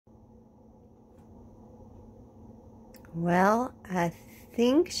Well, I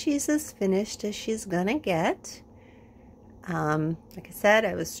think she's as finished as she's gonna get. Like I said,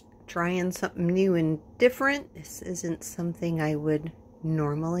 I was trying something new and different. This isn't something I would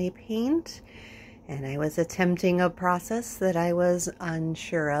normally paint, and I was attempting a process that I was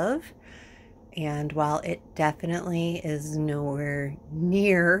unsure of. And while it definitely is nowhere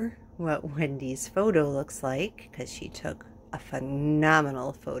near what Wendy's photo looks like, because she took a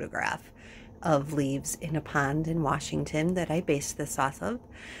phenomenal photograph of leaves in a pond in Washington that I based this off of,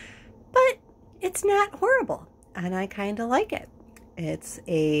 but it's not horrible, and I kind of like it. It's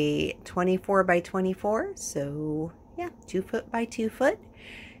a 24 by 24, so yeah, 2 foot by 2 foot.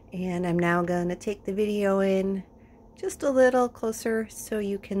 And I'm now going to take the video in just a little closer so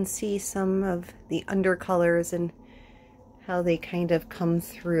you can see some of the undercolors and how they kind of come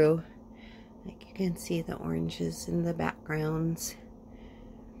through. Like you can see the oranges in the backgrounds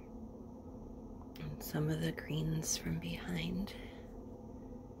and some of the greens from behind.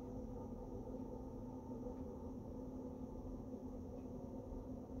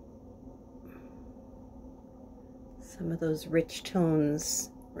 Some of those rich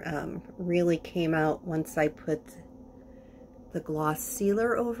tones really came out once I put the gloss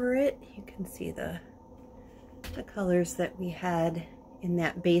sealer over it. You can see the colors that we had in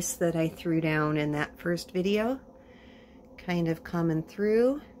that base that I threw down in that first video kind of coming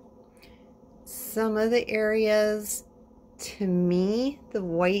through. Some of the areas, to me, the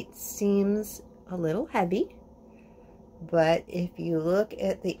white seems a little heavy, but if you look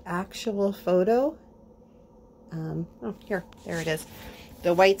at the actual photo, oh, here, there it is.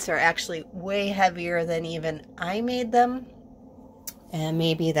 The whites are actually way heavier than even I made them. And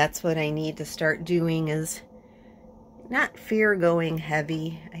maybe that's what I need to start doing, is not fear going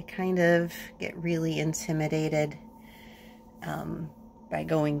heavy. I kind of get really intimidated by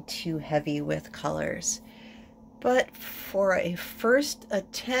going too heavy with colors. But for a first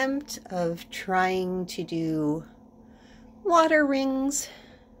attempt of trying to do water rings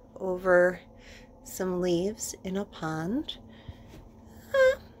over some leaves in a pond,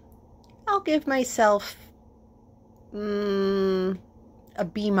 I'll give myself a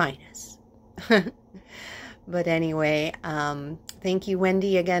B-. But anyway, thank you,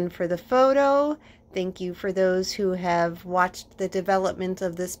 Wendy, again for the photo. Thank you for those who have watched the development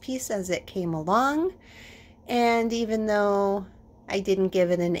of this piece as it came along. And even though I didn't give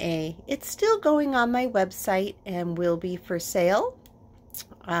it an A, it's still going on my website and will be for sale.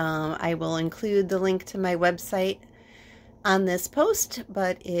 I will include the link to my website on this post,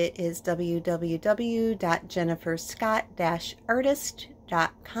 but it is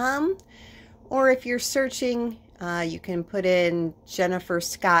www.jenniferscott-artist.com, or if you're searching, you can put in Jennifer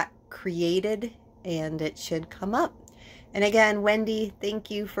Scott Created and it should come up. And again, Wendy,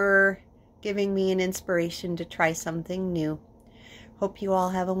 thank you for giving me an inspiration to try something new. Hope you all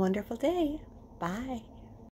have a wonderful day. Bye.